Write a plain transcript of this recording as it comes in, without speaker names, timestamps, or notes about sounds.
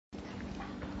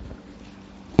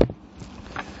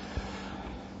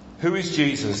Who is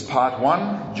Jesus? Part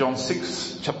 1, John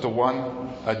 6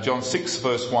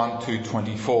 verse 1 to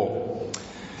 24.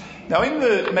 Now in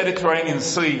the Mediterranean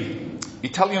Sea,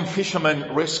 Italian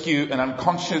fishermen rescue an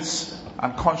unconscious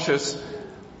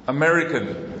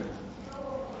American,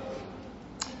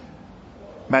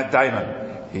 Matt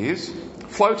Damon, he is,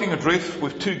 floating adrift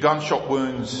with 2 gunshot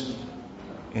wounds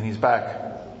in his back.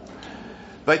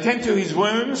 They tend to his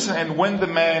wounds, and when the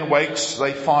man wakes,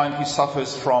 they find he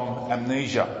suffers from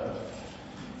amnesia.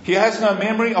 He has no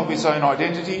memory of his own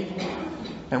identity,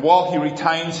 and while he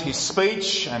retains his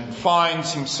speech and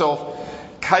finds himself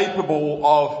capable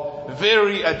of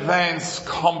very advanced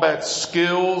combat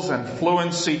skills and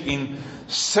fluency in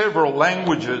several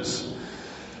languages,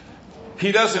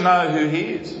 he doesn't know who he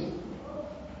is.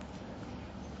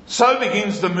 So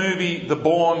begins the movie The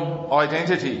Bourne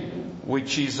Identity,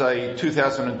 which is a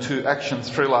 2002 action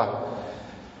thriller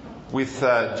with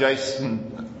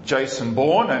Jason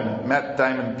Bourne and Matt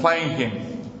Damon playing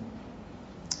him.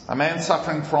 A man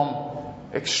suffering from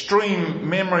extreme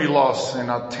memory loss and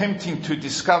attempting to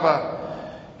discover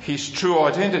his true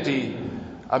identity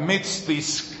amidst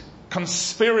this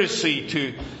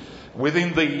conspiracy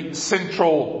within the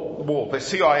the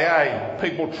CIA,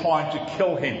 people trying to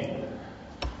kill him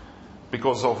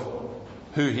because of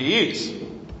who he is.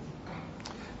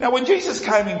 Now when Jesus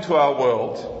came into our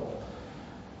world,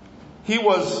 he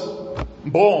was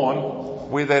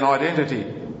born with an identity.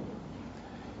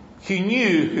 He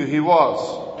knew who he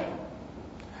was.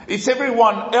 It's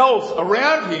everyone else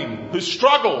around him who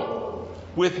struggled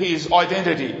with his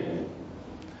identity.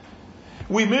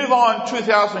 We move on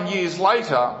 2,000 years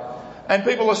later, and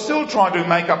people are still trying to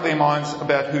make up their minds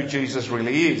about who Jesus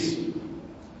really is.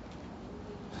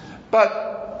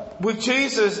 But with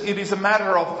Jesus, it is a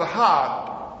matter of the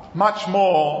heart, much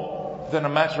more than a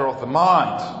matter of the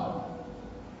mind.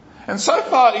 And so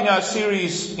far in our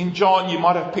series in John, you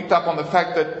might have picked up on the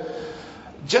fact that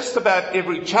just about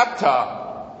every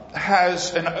chapter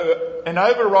has an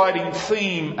overriding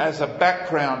theme as a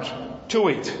background to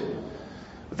it.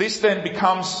 This theme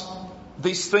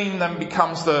then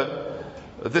becomes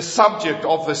the subject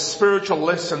of the spiritual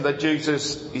lesson that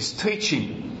Jesus is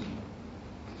teaching.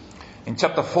 In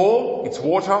chapter 4, it's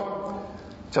water.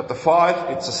 Chapter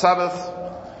 5, it's the Sabbath.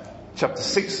 Chapter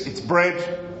 6, it's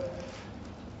bread.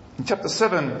 In chapter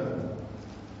 7,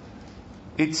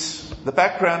 the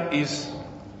background is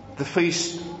the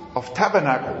Feast of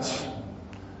Tabernacles.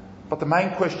 But the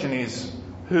main question is,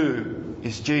 who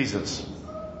is Jesus?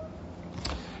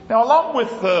 Now, along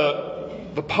with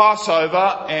the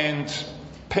Passover and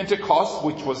Pentecost,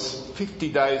 which was 50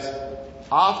 days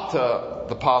after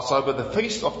the Passover, the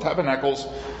Feast of Tabernacles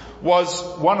was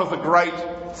one of the great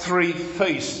 3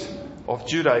 feasts of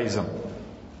Judaism.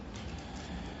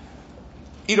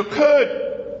 It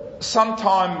occurred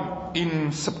sometime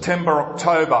in September,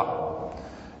 October,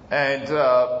 and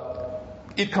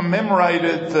it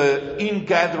commemorated the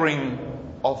ingathering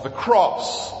of the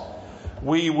crops.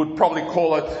 We would probably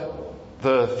call it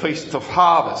the Feast of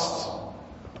Harvest,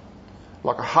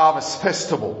 like a harvest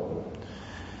festival.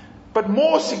 But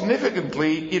more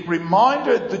significantly, it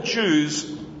reminded the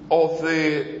Jews of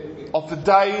the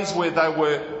days where they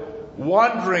were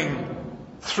wandering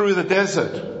through the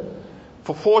desert.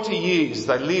 For 40 years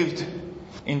they lived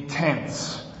in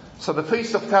tents. So the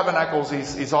Feast of Tabernacles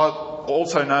is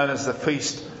also known as the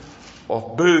Feast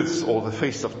of Booths or the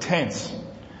Feast of Tents.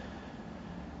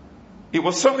 It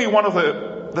was certainly one of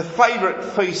the favourite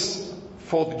feasts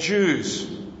for the Jews.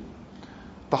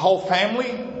 The whole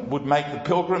family would make the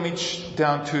pilgrimage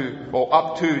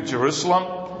up to Jerusalem.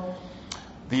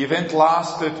 The event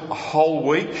lasted a whole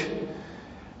week,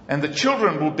 and the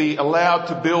children would be allowed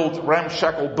to build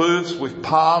ramshackle booths with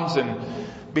palms and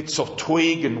bits of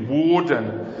twig and wood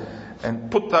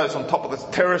and put those on top of the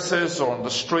terraces or on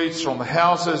the streets or on the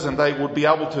houses, and they would be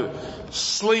able to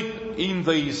sleep in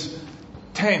these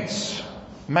tents,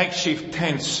 makeshift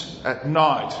tents at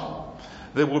night.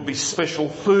 There would be special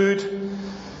food.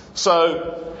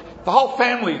 So the whole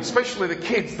family, especially the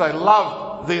kids, they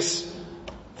loved this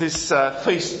Feast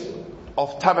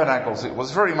of Tabernacles. It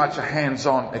was very much a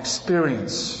hands-on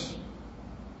experience.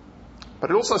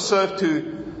 But it also served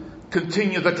to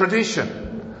continue the tradition.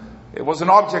 It was an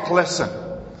object lesson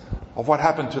of what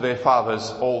happened to their fathers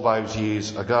all those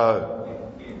years ago.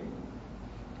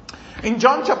 In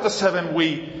John chapter 7,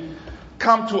 we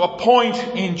come to a point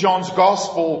in John's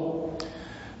Gospel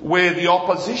where the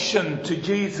opposition to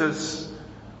Jesus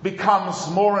becomes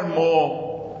more and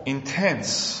more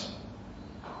intense.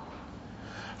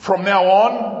 From now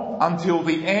on, until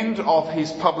the end of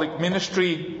his public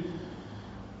ministry,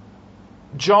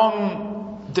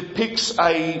 John depicts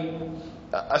a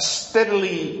a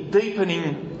steadily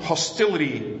deepening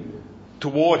hostility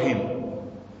toward him.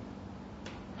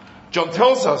 John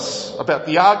tells us about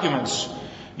the arguments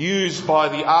used by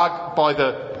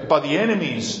the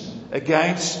enemies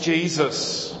against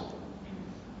Jesus.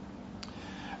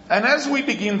 And as we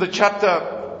begin the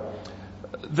chapter,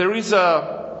 there is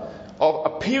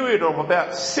a period of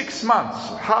about 6 months,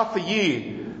 half a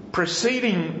year,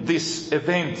 preceding this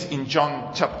event in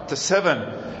John chapter 7.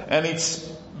 And it's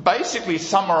basically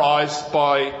summarized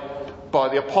by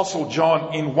the Apostle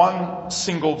John in one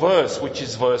single verse, which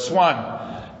is verse 1,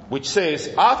 which says,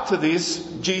 "After this,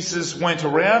 Jesus went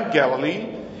around Galilee.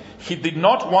 He did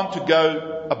not want to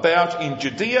go about in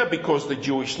Judea because the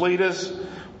Jewish leaders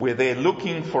were there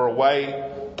looking for a way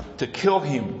to kill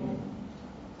him."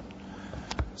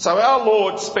 So our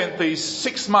Lord spent these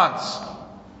 6 months,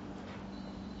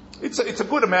 it's a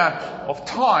good amount of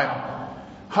time,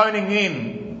 honing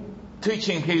in,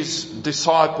 teaching his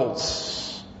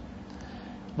disciples,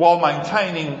 while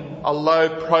maintaining a low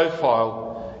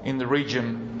profile in the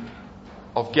region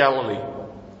of Galilee.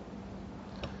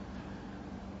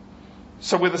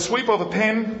 So with a sweep of a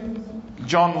pen,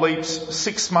 John leaps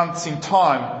 6 months in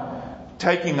time,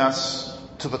 taking us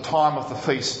to the time of the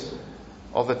Feast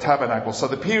of the Tabernacle. So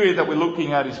the period that we're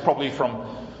looking at is probably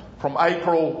from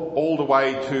April all the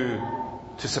way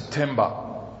to September.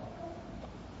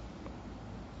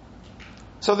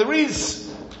 So there is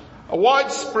a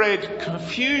widespread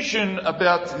confusion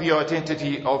about the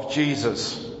identity of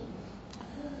Jesus.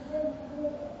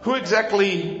 Who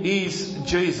exactly is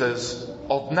Jesus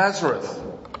of Nazareth?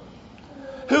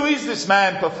 Who is this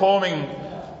man performing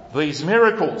these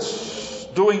miracles,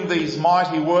 doing these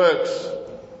mighty works?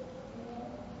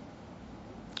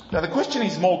 Now the question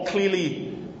is more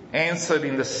clearly answered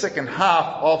in the second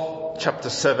half of chapter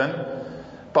 7,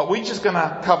 but we're just going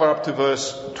to cover up to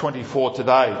verse 24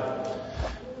 today.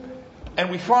 And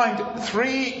we find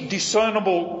 3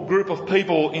 discernible group of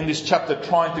people in this chapter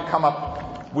trying to come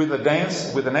up with an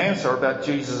answer about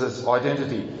Jesus'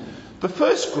 identity. The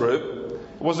first group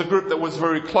was a group that was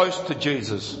very close to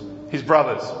Jesus, his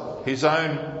brothers, his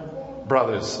own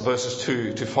brothers, verses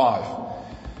 2 to 5.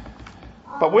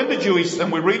 But when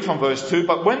and we read from verse 2,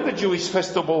 but when the Jewish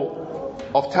festival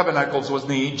of tabernacles was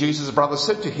near, Jesus' brother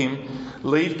said to him,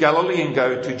 "Leave Galilee and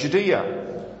go to Judea,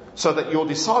 so that your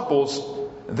disciples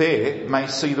there may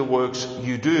see the works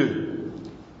you do.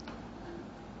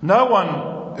 No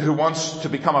one who wants to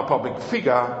become a public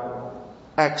figure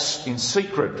acts in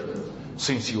secret.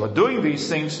 Since you are doing these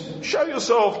things, show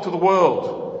yourself to the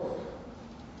world."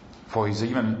 For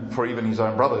even his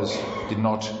own brothers did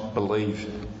not believe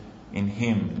in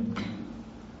him.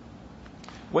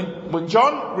 When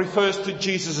John refers to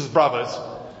Jesus' brothers,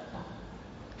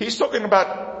 he's talking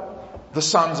about the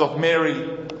sons of Mary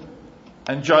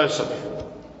and Joseph.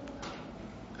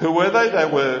 Who were they?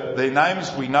 Their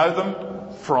names, we know them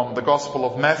from the Gospel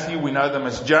of Matthew. We know them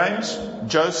as James,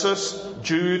 Joseph,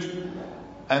 Jude,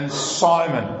 and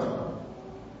Simon.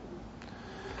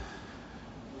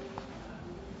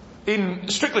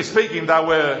 Strictly speaking, they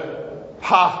were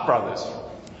half-brothers.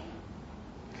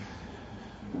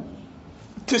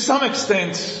 To some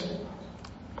extent,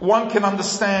 one can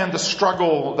understand the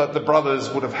struggle that the brothers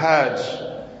would have had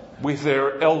with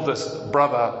their eldest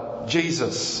brother,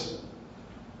 Jesus.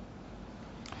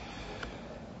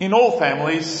 In all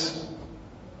families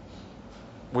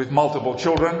with multiple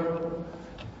children,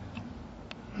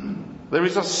 there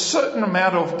is a certain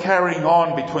amount of carrying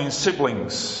on between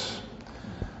siblings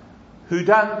who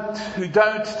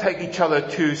don't take each other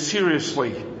too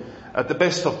seriously at the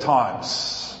best of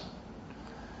times.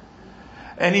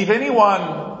 And if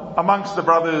anyone amongst the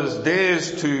brothers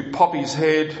dares to pop his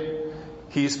head,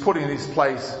 he is put in his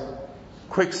place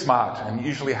quick smart, and it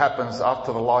usually happens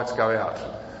after the lights go out.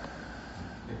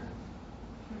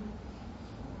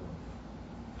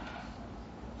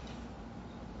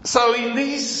 So in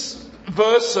these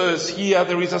verses here,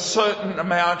 there is a certain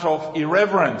amount of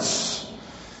irreverence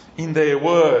in their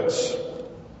words.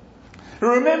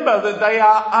 Remember that they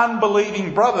are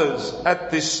unbelieving brothers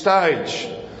at this stage.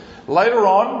 Later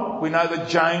on, we know that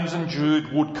James and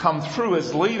Jude would come through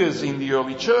as leaders in the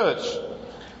early church.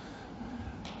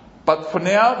 But for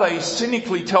now, they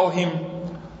cynically tell him,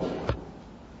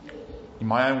 in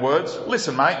my own words,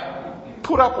 "Listen, mate,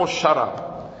 put up or shut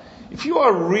up. If you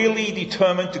are really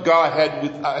determined to go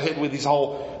ahead with this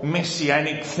whole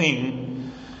messianic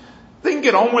thing, then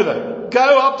get on with it.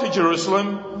 Go up to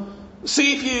Jerusalem,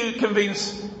 see if you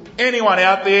convince anyone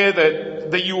out there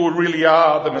that you really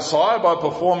are the Messiah by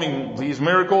performing these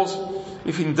miracles,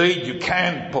 if indeed you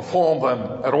can perform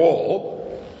them at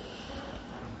all.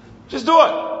 Just do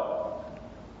it."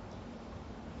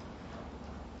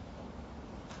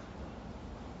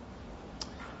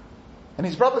 And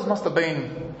his brothers must have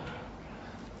been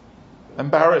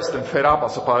embarrassed and fed up, I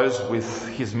suppose, with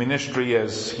his ministry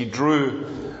as he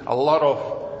drew a lot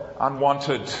of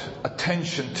unwanted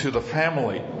attention to the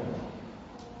family.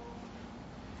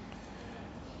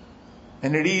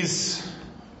 And it is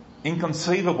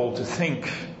inconceivable to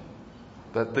think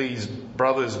that these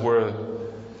brothers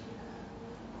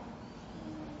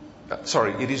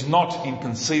it is not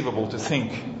inconceivable to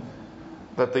think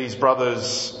that these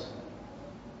brothers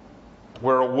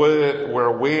were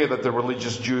aware that the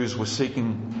religious Jews were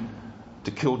seeking to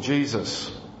kill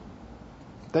Jesus.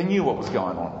 They knew what was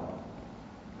going on.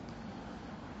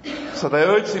 So they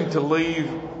urged him to leave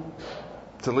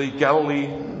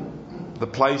Galilee, the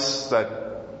place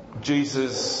that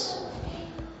Jesus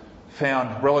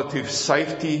found relative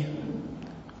safety,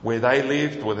 where they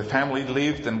lived, where the family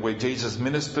lived, and where Jesus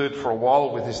ministered for a while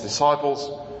with his disciples,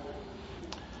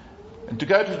 and to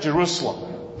go to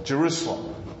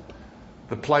Jerusalem,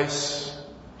 the place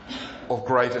of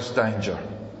greatest danger.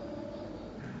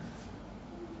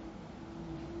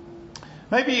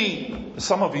 Maybe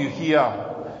some of you here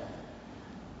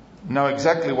know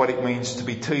exactly what it means to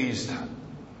be teased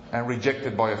and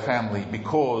rejected by your family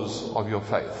because of your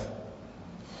faith.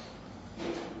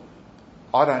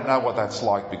 I don't know what that's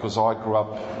like because I grew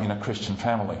up in a Christian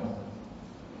family.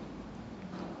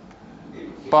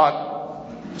 But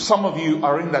some of you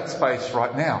are in that space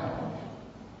right now.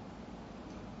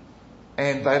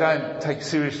 And they don't take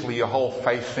seriously your whole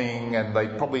faith thing, and they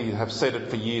probably have said it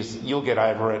for years. You'll get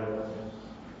over it.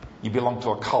 You belong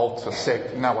to a cult, a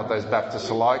sect. You know what those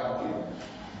Baptists are like.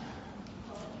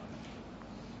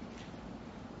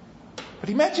 But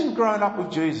imagine growing up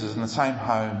with Jesus in the same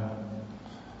home,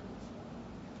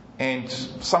 and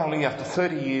suddenly after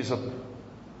 30 years of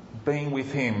being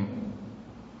with him,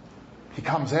 he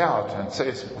comes out and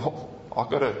says,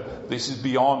 this is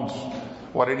beyond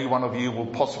what any one of you will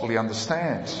possibly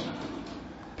understand.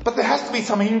 But there has to be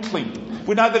some inkling.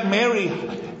 We know that Mary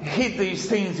hid these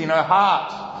things in her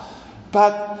heart,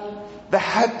 but there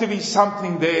had to be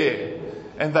something there,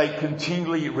 and they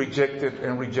continually rejected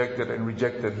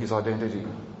his identity.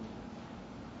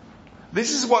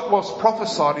 This is what was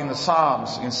prophesied in the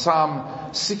Psalms, in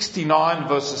Psalm 69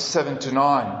 verses 7 to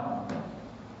 9.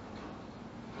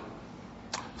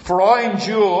 For I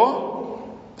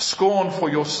endure scorn for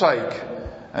your sake,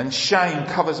 and shame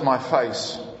covers my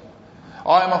face.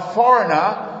 I am a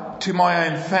foreigner to my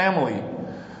own family,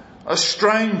 a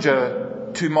stranger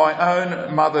to my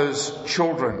own mother's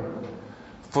children.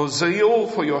 For zeal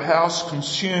for your house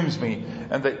consumes me,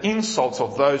 and the insults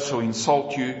of those who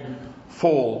insult you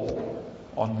fall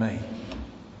on me.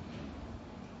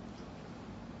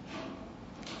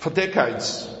 For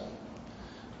decades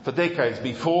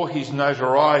before his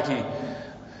notoriety,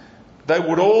 they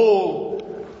would all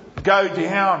go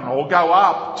down or go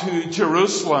up to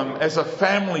Jerusalem as a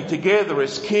family together,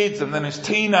 as kids, and then as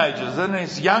teenagers, and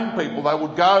as young people. They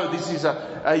would go. This is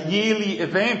a yearly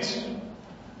event,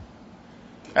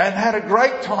 and had a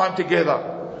great time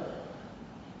together.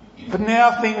 But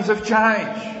now things have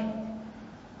changed.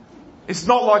 It's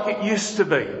not like it used to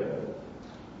be.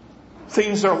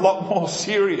 Things are a lot more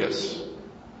serious,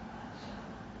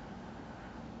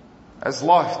 as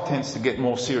life tends to get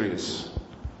more serious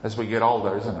as we get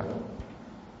older, isn't it?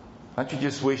 Don't you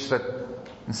just wish that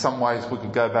in some ways we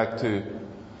could go back to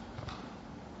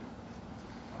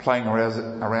playing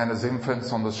around as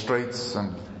infants on the streets,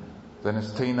 and then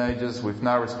as teenagers with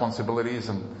no responsibilities,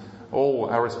 and all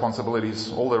their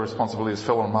responsibilities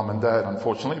fell on mum and dad,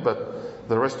 unfortunately, but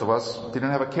the rest of us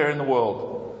didn't have a care in the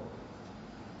world.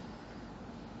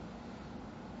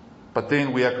 But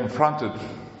then we are confronted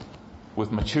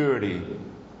with maturity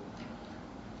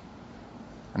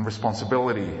and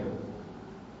responsibility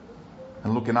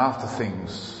and looking after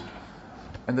things,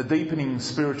 and the deepening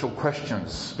spiritual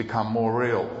questions become more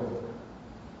real.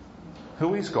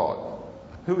 Who is God?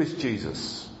 Who is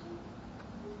Jesus?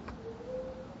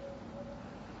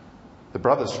 The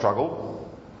brothers struggle,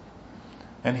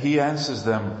 and he answers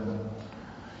them.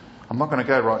 I'm not going to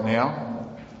go right now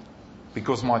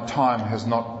because my time has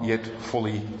not yet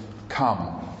fully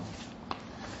come.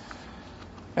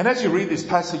 And as you read this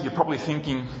passage, you're probably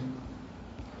thinking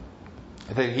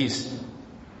that he's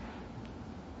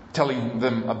telling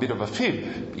them a bit of a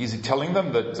fib. Is he telling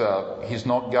them that he's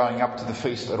not going up to the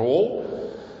feast at all?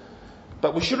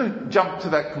 But we shouldn't jump to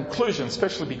that conclusion,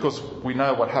 especially because we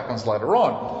know what happens later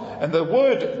on. And the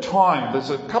word time, there's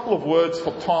a couple of words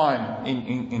for time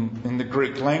in the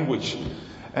Greek language.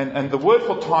 And the word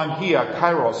for time here,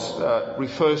 kairos,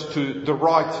 refers to the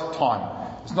right time.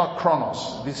 It's not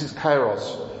chronos. This is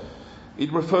kairos.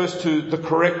 It refers to the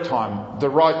correct time, the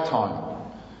right time.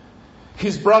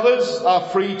 His brothers are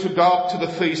free to go up to the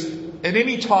feast at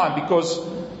any time because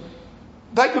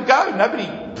they could go. Nobody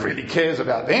really cares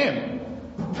about them.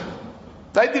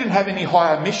 They didn't have any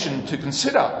higher mission to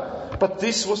consider. But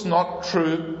this was not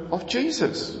true of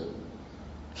Jesus.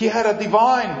 He had a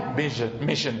divine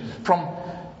mission from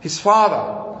his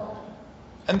Father.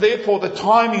 And therefore the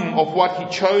timing of what he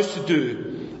chose to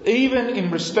do, even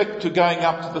in respect to going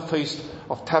up to the Feast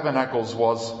of Tabernacles,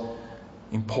 was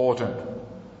important.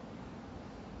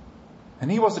 And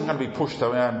he wasn't going to be pushed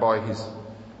around by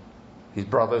his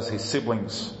brothers, his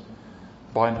siblings,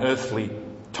 by an earthly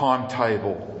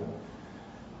timetable.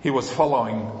 He was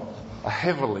following a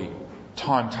heavenly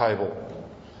timetable.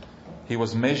 He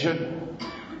was measured.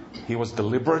 He was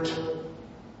deliberate.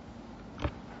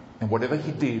 And whatever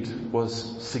he did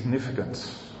was significant.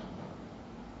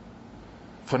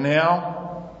 For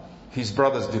now, his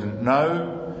brothers didn't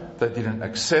know, they didn't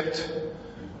accept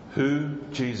who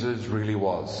Jesus really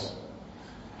was.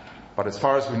 But as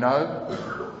far as we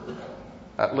know,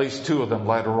 at least two of them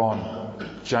later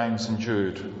on, James and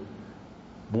Jude,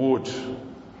 would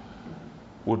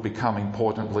become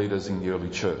important leaders in the early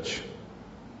church.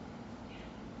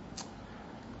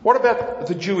 What about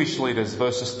the Jewish leaders,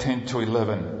 verses 10 to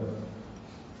 11?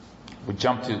 We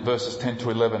jump to verses 10 to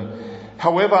 11.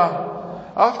 However,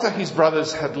 after his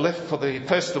brothers had left for the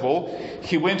festival,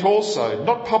 he went also,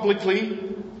 not publicly,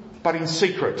 but in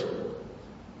secret.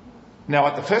 Now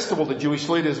at the festival, the Jewish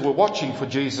leaders were watching for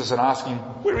Jesus and asking,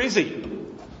 "Where is he?"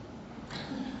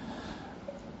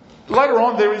 Later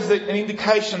on, there is an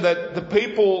indication that the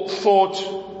people thought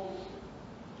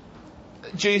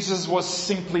Jesus was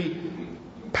simply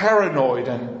paranoid,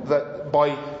 and that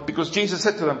because Jesus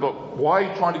said to them, "Look, why are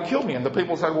you trying to kill me?" And the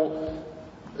people say, "Well,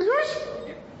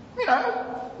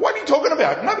 what are you talking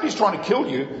about? Nobody's trying to kill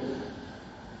you."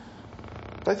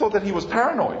 They thought that he was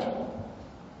paranoid.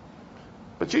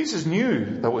 But Jesus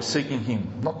knew they were seeking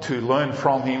him, not to learn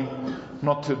from him,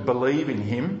 not to believe in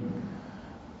him,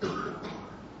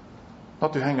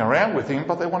 not to hang around with him,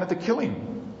 but they wanted to kill him.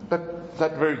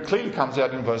 That very clearly comes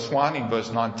out in verse 1, in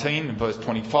verse 19, in verse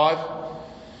 25.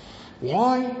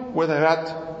 Why were they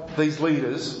out, these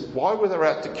leaders, why were they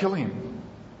out to kill him?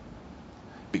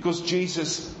 Because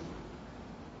Jesus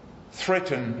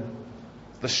threatened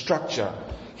the structure.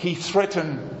 He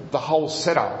threatened the whole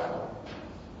setup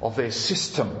of their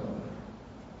system.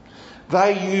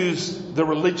 They used the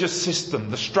religious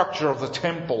system, the structure of the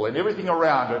temple and everything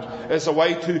around it as a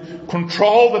way to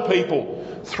control the people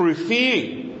through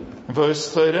fear.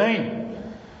 Verse 13.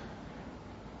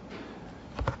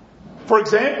 For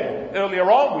example, earlier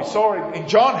on we saw in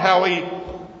John how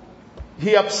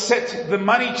he upset the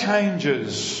money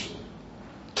changers,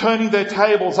 turning their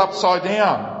tables upside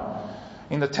down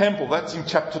in the temple. That's in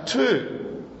chapter 2.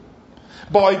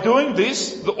 By doing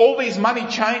this, all these money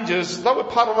changers, they were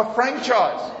part of a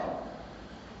franchise.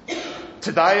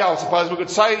 Today, I suppose we could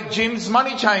say Jim's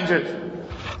Money Changers.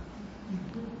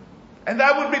 And they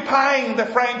would be paying the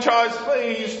franchise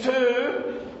fees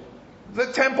to the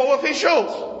temple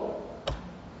officials.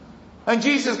 And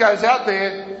Jesus goes out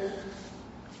there,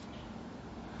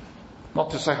 not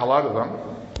to say hello to them.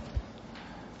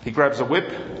 He grabs a whip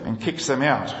and kicks them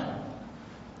out.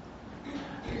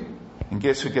 And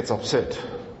guess who gets upset?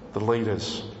 The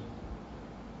leaders.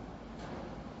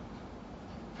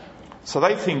 So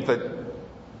they think that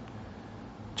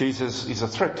Jesus is a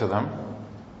threat to them.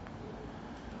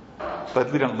 They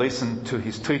didn't listen to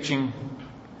his teaching,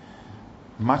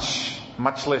 much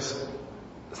less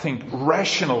think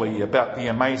rationally about the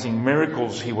amazing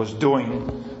miracles he was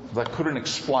doing. They couldn't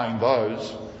explain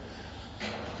those.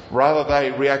 Rather,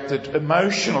 they reacted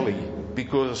emotionally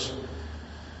because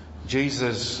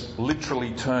Jesus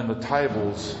literally turned the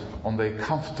tables on their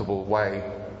comfortable way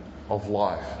of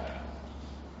life,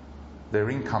 their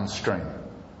income stream.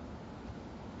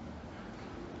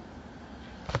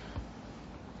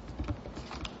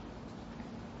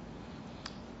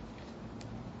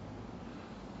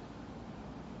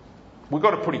 We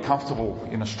got it pretty comfortable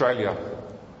in Australia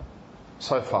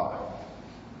so far.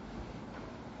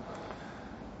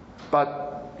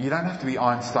 But you don't have to be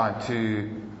Einstein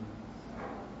to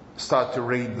start to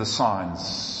read the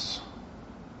signs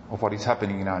of what is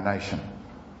happening in our nation,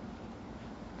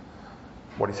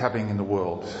 what is happening in the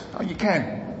world. You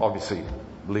can obviously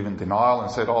live in denial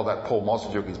and say, "Oh, that Paul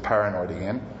Mosjuk is paranoid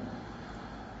again."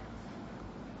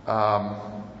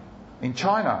 In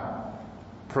China,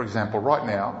 for example, right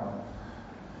now,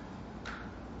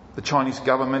 the Chinese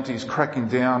government is cracking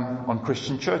down on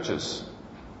Christian churches.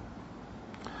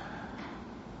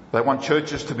 They want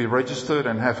churches to be registered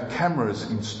and have cameras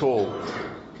installed.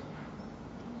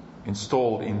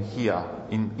 installed in here,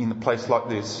 in a place like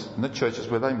this, in the churches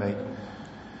where they meet.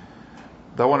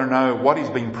 They want to know what is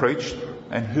being preached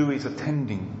and who is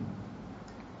attending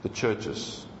the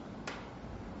churches.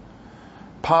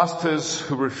 Pastors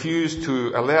who refuse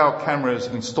to allow cameras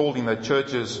installed in their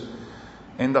churches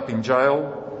end up in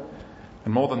jail.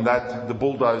 And more than that, the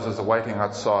bulldozers are waiting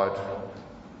outside,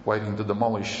 waiting to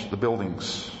demolish the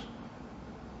buildings.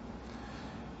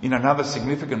 In another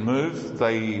significant move,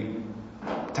 they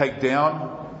take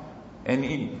down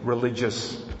any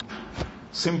religious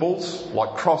symbols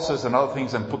like crosses and other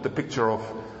things and put the picture of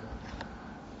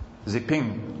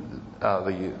Ziping,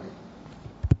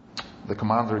 the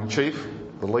commander-in-chief,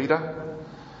 the leader,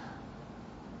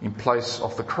 in place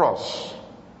of the cross.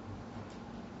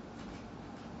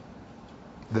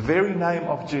 The very name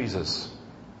of Jesus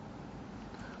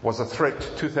was a threat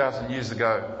 2,000 years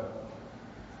ago.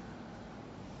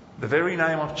 The very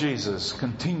name of Jesus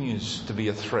continues to be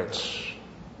a threat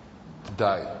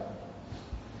today.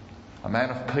 A man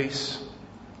of peace,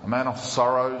 a man of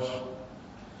sorrows,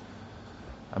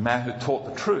 a man who taught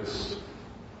the truth.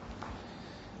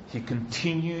 He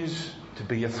continues to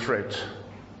be a threat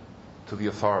to the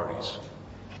authorities.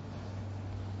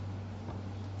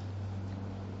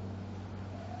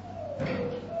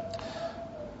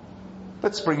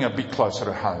 Let's bring it a bit closer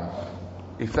to home,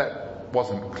 if that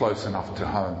wasn't close enough to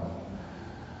home.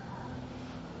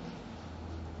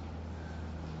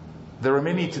 There are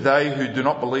many today who do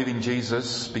not believe in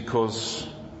Jesus because,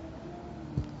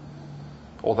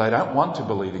 or they don't want to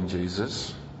believe in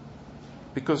Jesus,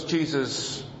 because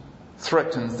Jesus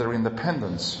threatens their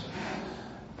independence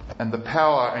and the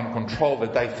power and control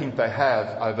that they think they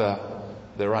have over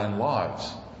their own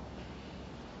lives.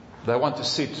 They want to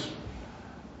sit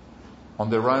on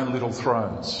their own little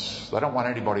thrones. They don't want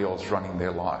anybody else running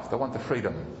their life. They want the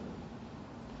freedom.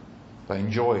 They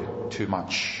enjoy it too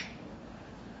much.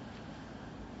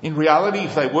 In reality,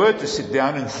 if they were to sit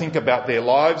down and think about their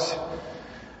lives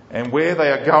and where they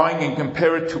are going and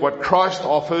compare it to what Christ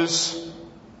offers,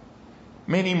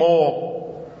 many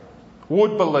more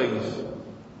would believe.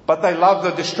 But they love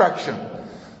the distraction.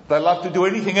 They love to do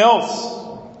anything else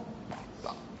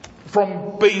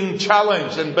from being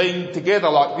challenged and being together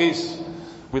like this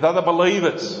with other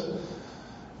believers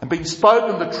and being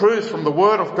spoken the truth from the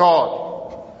Word of God.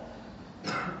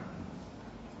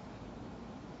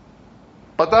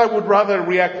 But they would rather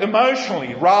react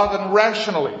emotionally rather than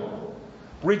rationally,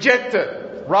 reject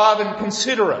it rather than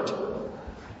consider it.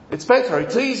 It's better,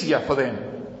 it's easier for them,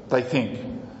 they think.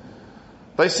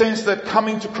 They sense that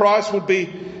coming to Christ would be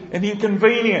an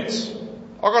inconvenience.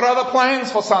 I've got other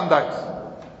plans for Sundays.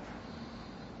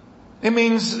 It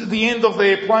means the end of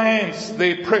their plans,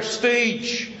 their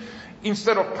prestige,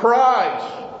 instead of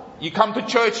pride. You come to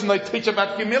church and they teach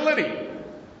about humility.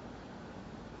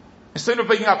 Instead of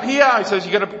being up here, he says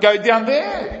you've got to go down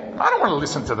there. I don't want to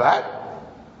listen to that.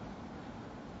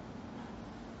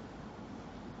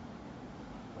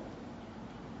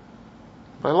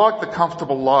 They like the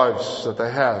comfortable lives that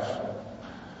they have.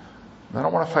 They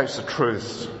don't want to face the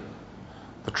truth.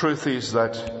 The truth is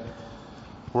that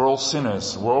we're all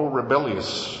sinners. We're all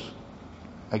rebellious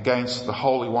against the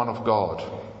Holy One of God.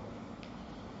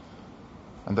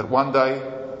 And that one day,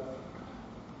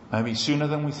 maybe sooner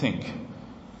than we think,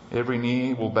 every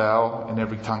knee will bow and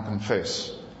every tongue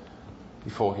confess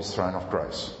before his throne of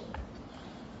grace.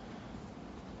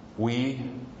 We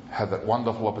have that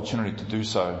wonderful opportunity to do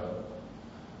so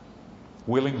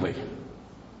willingly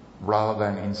rather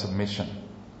than in submission.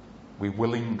 We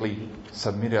willingly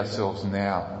submit ourselves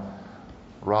now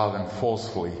rather than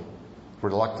forcefully,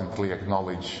 reluctantly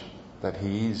acknowledge that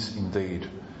he is indeed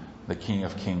the King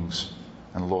of Kings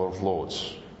and Lord of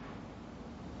Lords.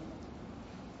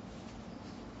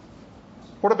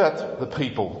 What about the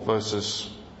people, verses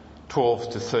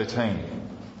 12 to 13?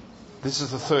 This is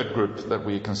the third group that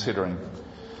we are considering.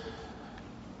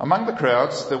 Among the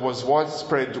crowds, there was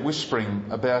widespread whispering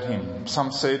about him.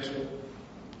 Some said,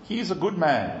 "He is a good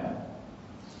man."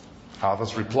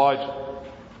 Others replied,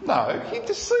 "No, he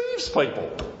deceives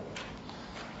people."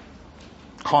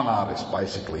 Con artist,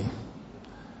 basically.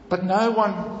 But no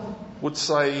one would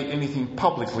say anything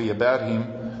publicly about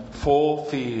him for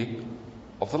fear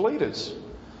of the leaders.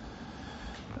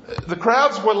 The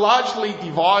crowds were largely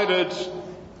divided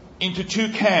into two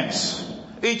camps,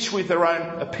 each with their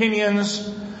own opinions,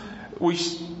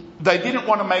 which they didn't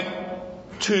want to make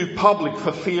too public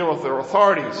for fear of their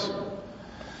authorities.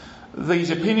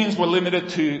 These opinions were limited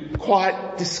to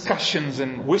quiet discussions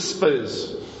and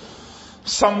whispers.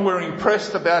 Some were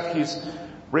impressed about his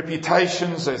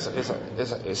reputations as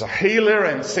a healer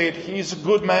and said he's a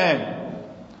good man.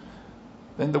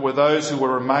 Then there were those who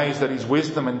were amazed at his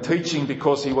wisdom and teaching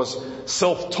because he was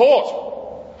self-taught.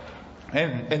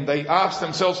 And they asked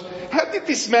themselves, how did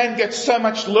this man get so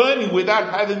much learning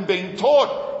without having been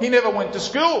taught? He never went to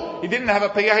school. He didn't have a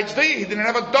PhD. He didn't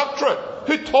have a doctorate.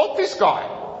 Who taught this guy?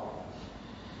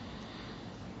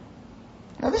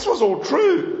 Now this was all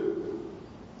true.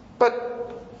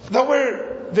 But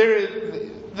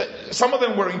some of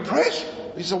them were impressed.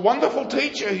 He's a wonderful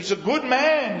teacher. He's a good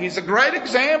man. He's a great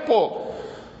example.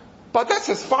 But that's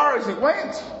as far as it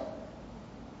went.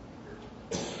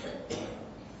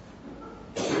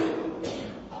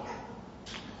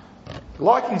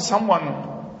 Liking someone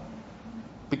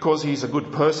because he's a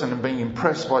good person and being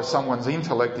impressed by someone's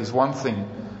intellect is one thing.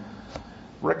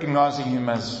 Recognizing him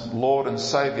as Lord and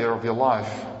Saviour of your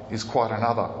life is quite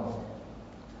another.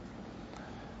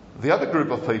 The other group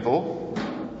of people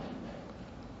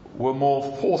were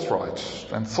more forthright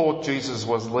and thought Jesus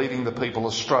was leading the people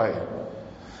astray.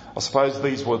 I suppose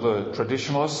these were the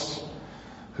traditionalists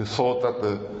who thought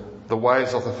that the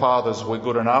ways of the fathers were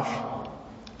good enough.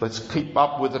 Let's keep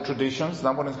up with the traditions.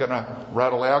 No one is going to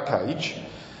rattle our cage.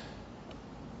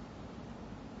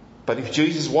 But if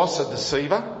Jesus was a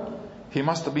deceiver, he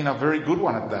must have been a very good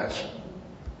one at that.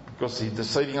 Because he's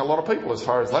deceiving a lot of people as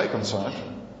far as they're concerned.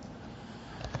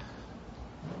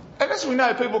 And as we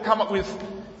know, people come up with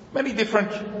many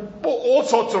different, all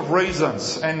sorts of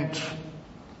reasons and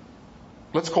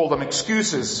let's call them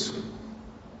excuses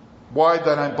why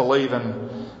they don't believe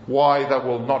and why they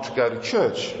will not go to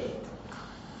church.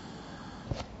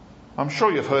 I'm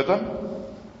sure you've heard them.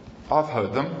 I've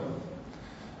heard them.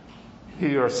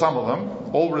 Here are some of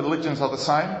them. All religions are the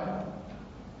same.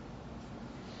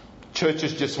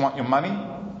 Churches just want your money.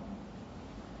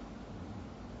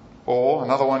 Or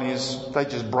another one is they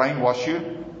just brainwash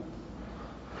you.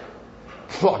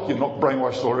 Like you're not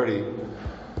brainwashed already.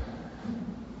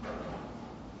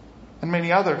 And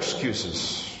many other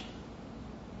excuses.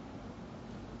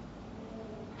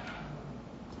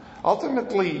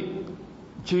 Ultimately,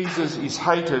 Jesus is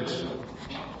hated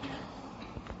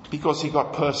because he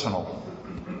got personal.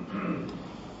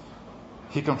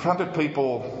 He confronted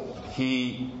people.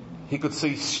 He could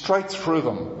see straight through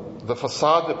them. The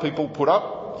facade that people put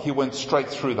up, he went straight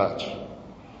through that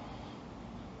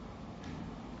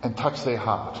and touched their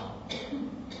heart.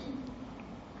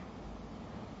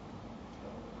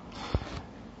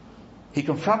 He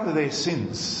confronted their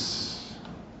sins.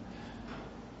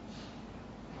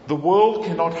 The world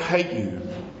cannot hate you.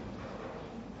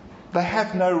 They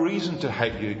have no reason to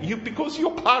hate you. Because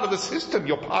you're part of the system.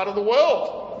 You're part of the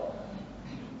world.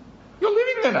 You're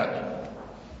living in it.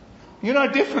 You're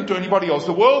no different to anybody else.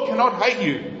 The world cannot hate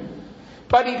you.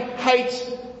 But it hates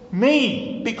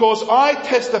me because I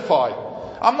testify.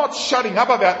 I'm not shutting up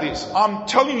about this. I'm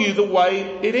telling you the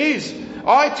way it is.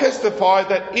 I testify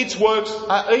that its works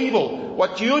are evil.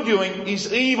 What you're doing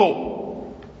is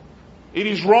evil. It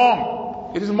is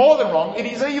wrong. It is more than wrong. It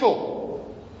is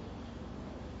evil.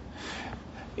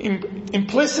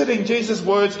 Implicit in Jesus'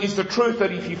 words is the truth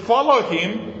that if you follow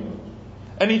him,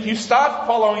 and if you start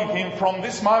following him from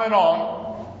this moment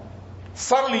on,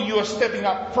 suddenly you are stepping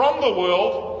up from the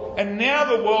world, and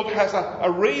now the world has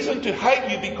a reason to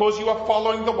hate you because you are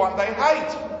following the one they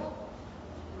hate.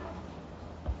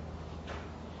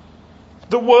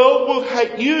 The world will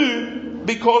hate you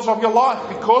because of your life,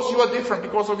 because you are different,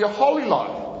 because of your holy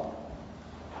life.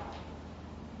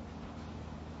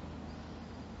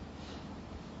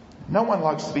 No one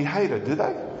likes to be hated, do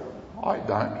they? I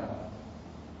don't.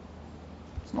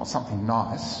 It's not something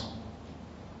nice.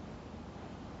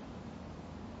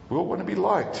 We all want to be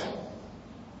liked.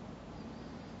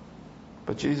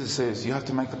 But Jesus says you have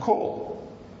to make the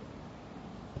call.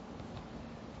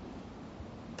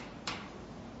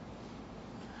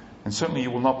 And certainly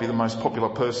you will not be the most popular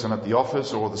person at the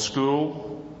office or the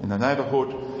school, in the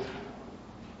neighbourhood.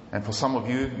 And for some of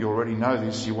you, you already know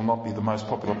this, you will not be the most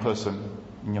popular person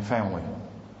in your family.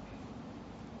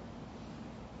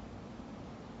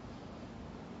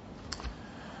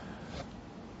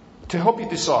 To help you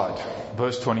decide,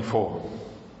 verse 24.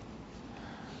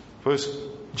 First,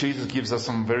 Jesus gives us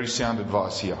some very sound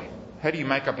advice here. How do you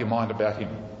make up your mind about him?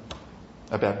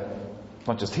 About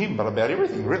not just him, but about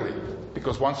everything, really.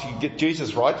 Because once you get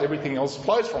Jesus right, everything else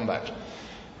flows from that.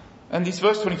 And this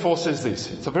verse 24 says this.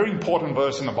 It's a very important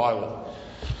verse in the Bible.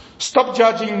 Stop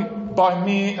judging by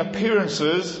mere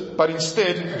appearances, but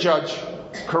instead judge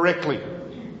correctly.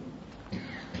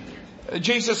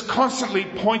 Jesus constantly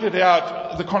pointed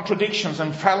out the contradictions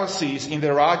and fallacies in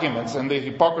their arguments and their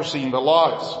hypocrisy in their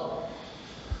lives.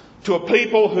 To a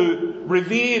people who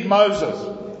revered Moses.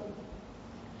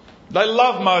 They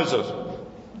loved Moses.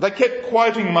 They kept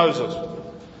quoting Moses.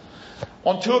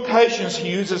 On 2 occasions he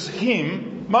uses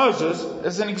him, Moses,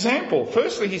 as an example.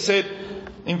 Firstly, he said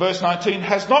in verse 19,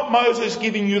 "Has not Moses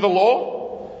given you the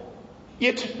law?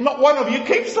 Yet not one of you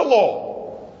keeps the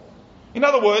law." In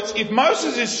other words, if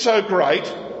Moses is so great,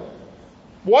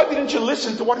 why didn't you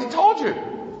listen to what he told you?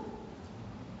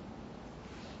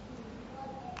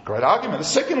 Great argument.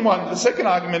 The second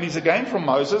argument is again from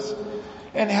Moses,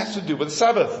 and it has to do with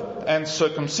Sabbath and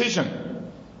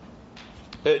circumcision.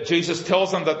 Jesus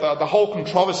tells them that the whole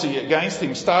controversy against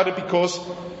him started because,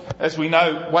 as we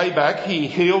know way back, he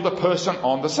healed a person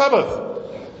on the Sabbath.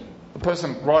 The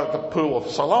person right at the pool of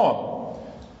Siloam.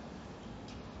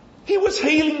 He was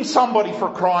healing somebody, for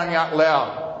crying out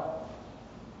loud.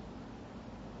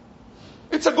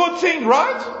 It's a good thing,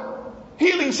 right?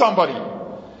 Healing somebody.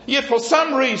 Yet for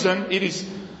some reason they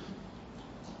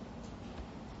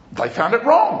found it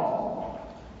wrong.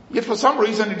 Yet for some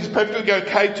reason it is perfectly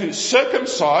okay to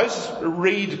circumcise,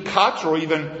 cut, or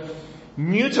even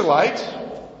mutilate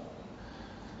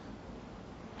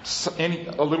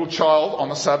a little child on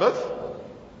the Sabbath.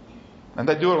 And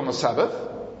they do it on the Sabbath.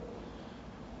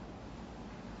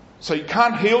 So you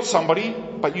can't heal somebody,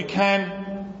 but you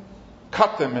can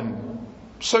cut them and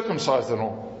circumcise them,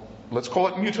 or let's call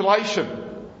it mutilation.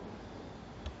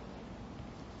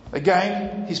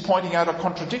 Again, he's pointing out a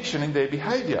contradiction in their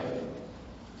behaviour.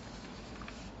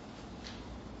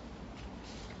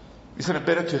 Isn't it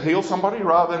better to heal somebody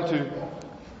rather than to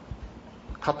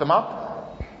cut them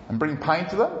up and bring pain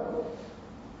to them?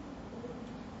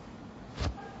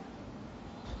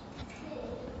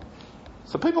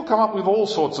 So people come up with all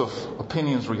sorts of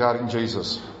opinions regarding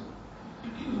Jesus.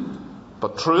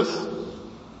 But truth,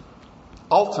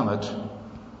 ultimate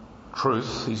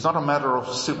truth, is not a matter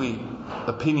of silly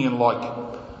opinion like,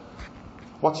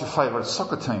 what's your favourite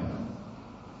soccer team?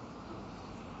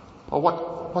 Or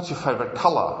what's your favourite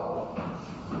colour?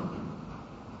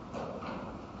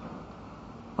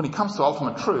 When it comes to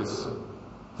ultimate truth,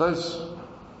 those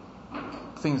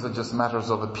things are just matters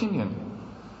of opinion.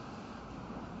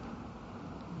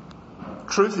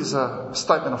 Truth is a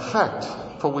statement of fact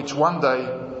for which one day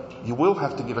you will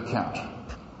have to give account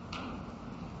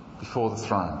before the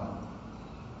throne.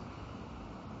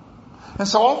 And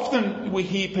so often we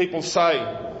hear people say,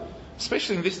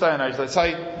 especially in this day and age, they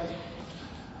say,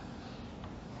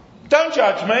 "Don't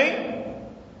judge me.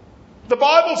 The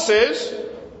Bible says,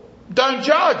 don't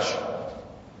judge.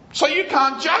 So you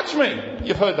can't judge me."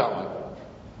 You've heard that one.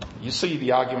 You see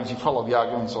the arguments, you follow the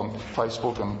arguments on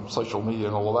Facebook and social media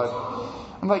and all of that.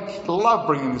 And they love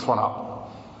bringing this one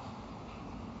up.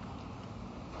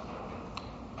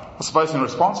 I suppose in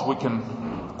response we can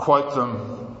quote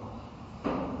them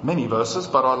many verses,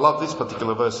 but I love this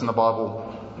particular verse in the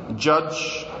Bible.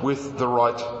 Judge with the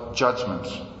right judgment.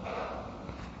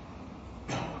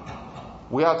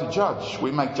 We are to judge.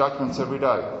 We make judgments every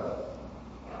day.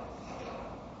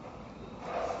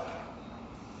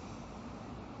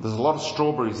 There's a lot of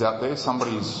strawberries out there.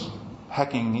 Somebody's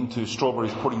hacking into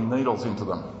strawberries, putting needles into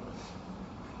them.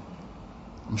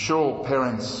 I'm sure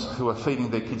parents who are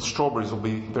feeding their kids strawberries will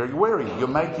be very wary. You're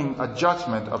making a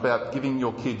judgment about giving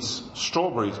your kids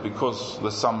strawberries because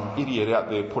there's some idiot out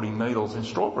there putting needles in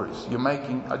strawberries. You're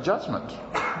making a judgment.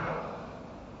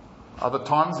 Other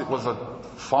times it was a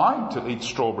fine to eat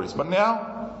strawberries, but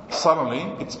now suddenly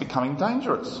it's becoming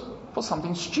dangerous for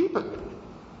something stupid.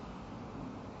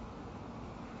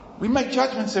 We make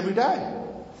judgments every day.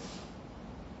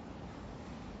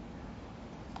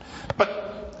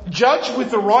 But judge with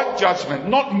the right judgment,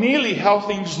 not merely how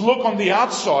things look on the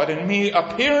outside and mere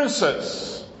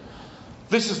appearances.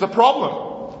 This is the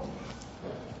problem.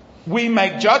 We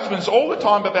make judgments all the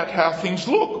time about how things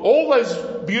look. All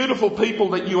those beautiful people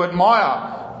that you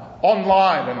admire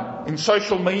online and in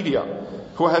social media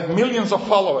who have millions of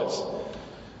followers.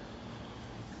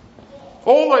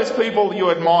 All those people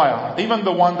you admire, even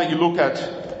the one that you look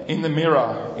at in the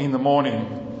mirror in the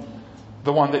morning,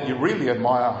 the one that you really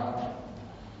admire,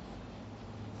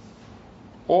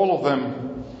 all of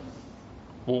them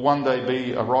will one day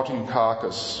be a rotting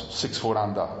carcass 6 foot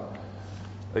under,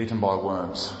 eaten by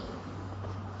worms.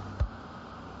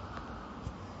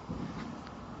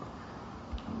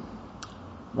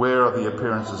 Where are the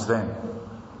appearances then?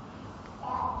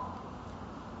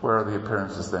 Where are the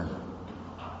appearances then?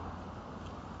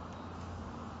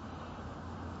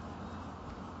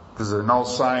 There's an old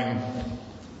saying,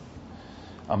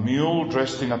 a mule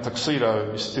dressed in a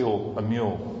tuxedo is still a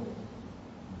mule.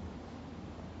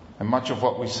 And much of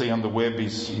what we see on the web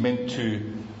is meant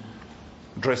to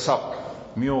dress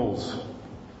up mules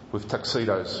with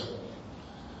tuxedos.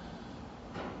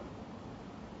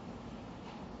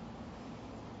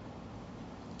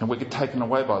 And we get taken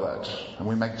away by that. And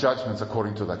we make judgments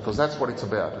according to that. Because that's what it's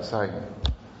about. It's saying,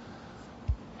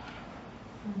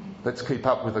 let's keep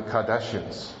up with the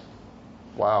Kardashians.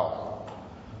 Wow.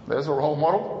 There's a role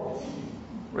model.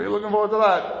 Really looking forward to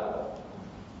that.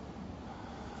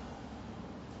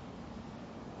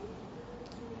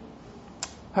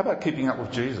 How about keeping up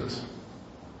with Jesus?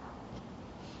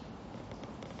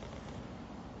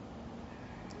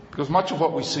 Because much of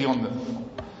what we see on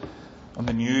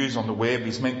the news, on the web,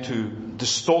 is meant to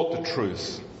distort the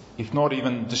truth, if not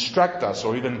even distract us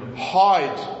or even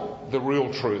hide the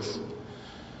real truth.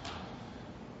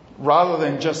 Rather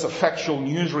than just a factual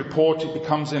news report, it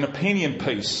becomes an opinion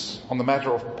piece on the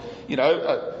matter of, in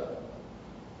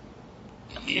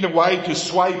a way to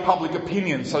sway public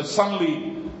opinion. So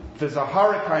suddenly there's a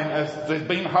hurricane, as there's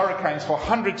been hurricanes for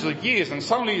hundreds of years, and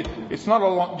suddenly it's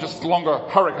not just longer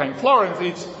Hurricane Florence,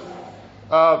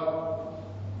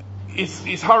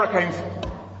 it's hurricane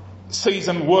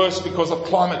season worse because of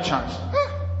climate change.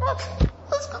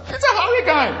 It's a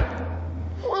hurricane.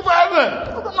 What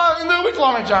happened? I've got nothing to do with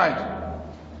climate change.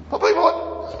 But people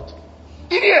are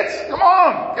idiots. Come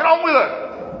on, get on with it.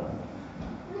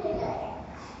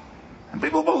 And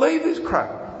people believe this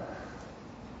crap.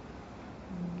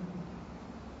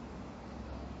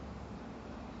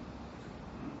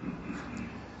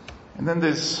 And then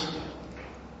there's,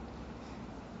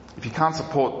 if you can't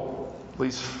support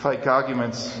these fake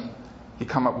arguments, you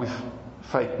come up with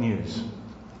fake news.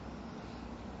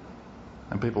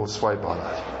 And people are swayed by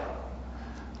that.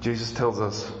 Jesus tells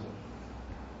us,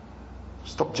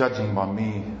 stop judging by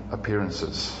mere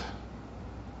appearances.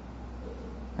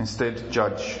 Instead,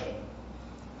 judge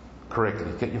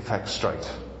correctly. Get your facts straight.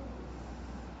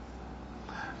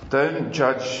 Don't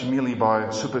judge merely by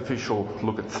a superficial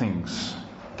look at things.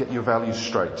 Get your values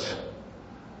straight.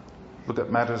 Look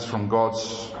at matters from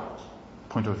God's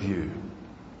point of view.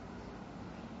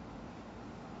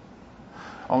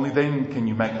 Only then can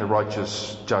you make a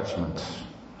righteous judgment.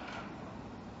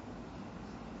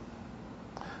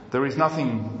 There is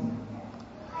nothing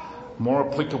more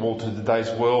applicable to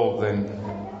today's world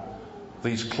than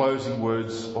these closing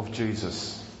words of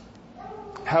Jesus.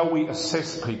 How we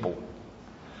assess people.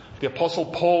 The Apostle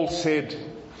Paul said,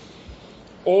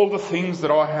 all the things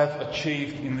that I have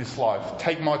achieved in this life,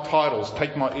 take my titles,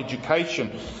 take my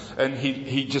education, and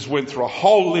he just went through a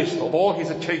whole list of all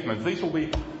his achievements. These will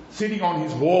be sitting on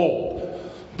his wall.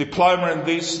 Diploma in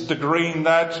this, degree in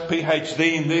that,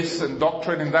 PhD in this, and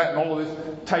doctorate in that, and all of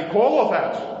this. Take all of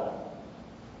that.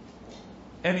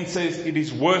 And he says it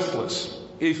is worthless.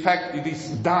 In fact, it is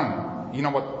dung. You know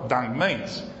what dung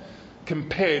means?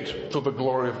 Compared to the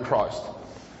glory of Christ.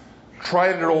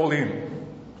 Trade it all in.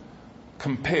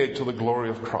 Compared to the glory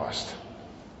of Christ.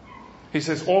 He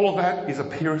says all of that is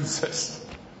appearances.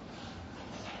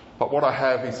 But what I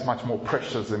have is much more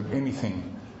precious than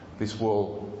anything this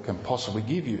world can possibly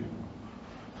give you.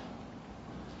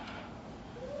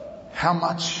 How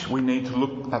much we need to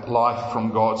look at life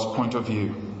from God's point of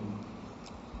view.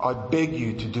 I beg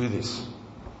you to do this.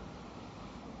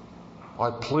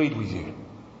 I plead with you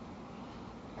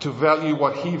to value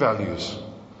what He values,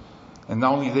 and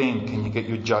only then can you get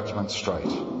your judgment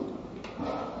straight.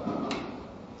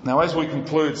 Now, as we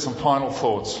conclude, some final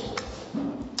thoughts.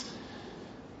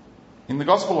 In the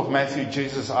Gospel of Matthew,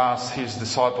 Jesus asks His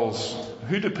disciples,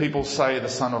 who do people say the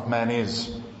Son of Man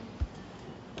is?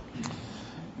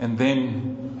 And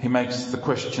then He makes the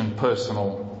question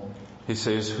personal. He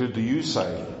says, who do you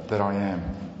say that I am?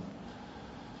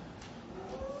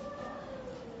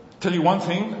 Tell you one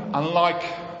thing,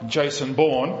 unlike Jason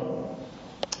Bourne,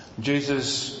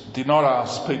 Jesus did not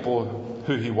ask people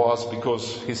who He was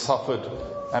because He suffered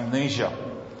amnesia.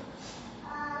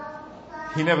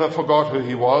 He never forgot who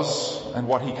He was and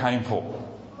what He came for.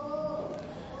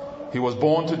 He was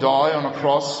born to die on a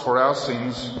cross for our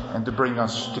sins and to bring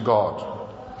us to God.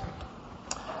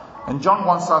 And John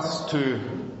wants us to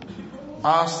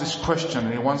ask this question,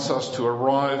 and he wants us to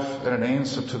arrive at an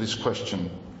answer to this question.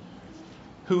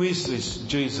 Who is this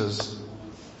Jesus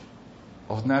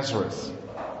of Nazareth?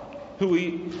 Who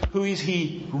is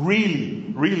He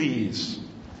really is?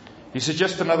 Is He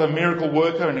just another miracle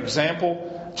worker, an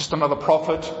example? Just another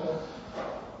prophet?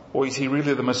 Or is He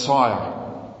really the Messiah?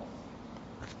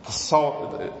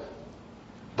 The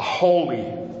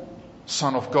holy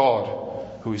Son of God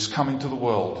who is coming to the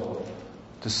world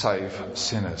to save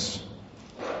sinners.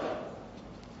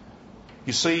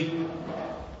 You see,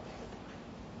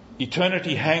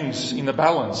 eternity hangs in the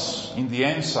balance, in the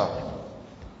answer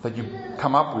that you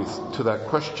come up with to that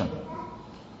question.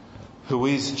 Who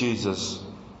is Jesus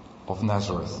of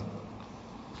Nazareth?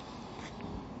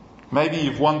 Maybe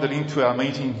you've wandered into our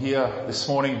meeting here this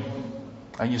morning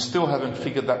and you still haven't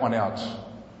figured that one out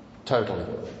totally.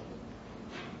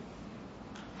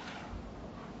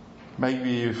 Maybe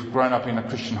you've grown up in a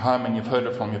Christian home and you've heard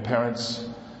it from your parents,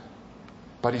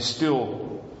 but it's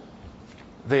still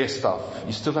their stuff.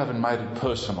 You still haven't made it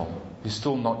personal. He's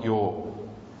still not your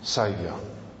Saviour.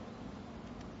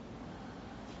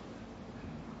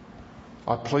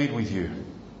 I plead with you,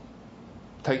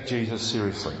 take Jesus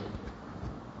seriously.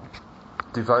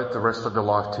 Devote the rest of your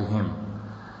life to Him,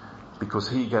 because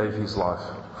He gave His life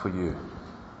for you.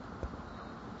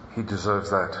 He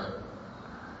deserves that.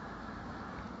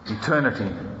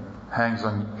 Eternity hangs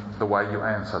on the way you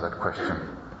answer that question,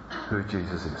 who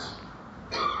Jesus is.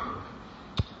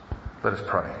 Let us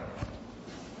pray.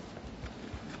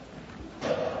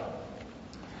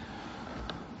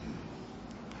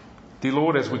 Dear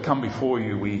Lord, as we come before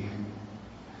you,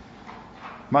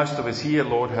 most of us here,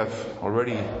 Lord, have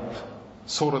already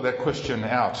sorted that question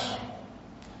out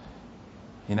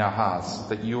in our hearts,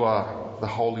 that you are the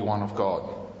Holy One of God,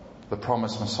 the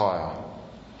promised Messiah,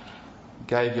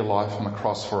 gave your life on the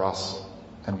cross for us,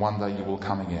 and one day you will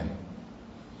come again.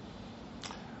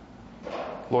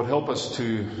 Lord, help us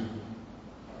to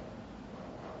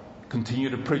continue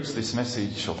to preach this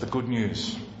message of the good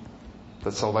news,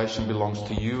 that salvation belongs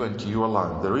to you and to you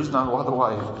alone. There is no other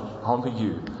way, only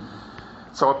you.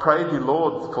 So I pray you,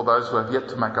 Lord, for those who have yet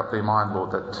to make up their mind,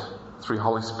 Lord, that through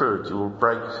Holy Spirit you will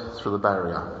break through the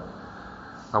barrier.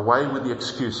 Away with the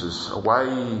excuses,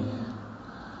 away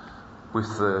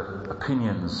with the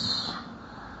opinions,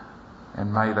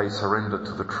 and may they surrender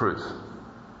to the truth.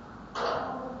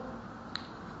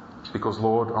 Because,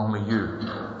 Lord, only you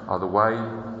are the way,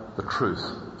 the truth,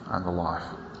 and the life.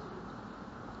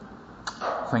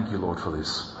 Thank you, Lord, for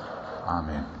this.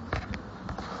 Amen.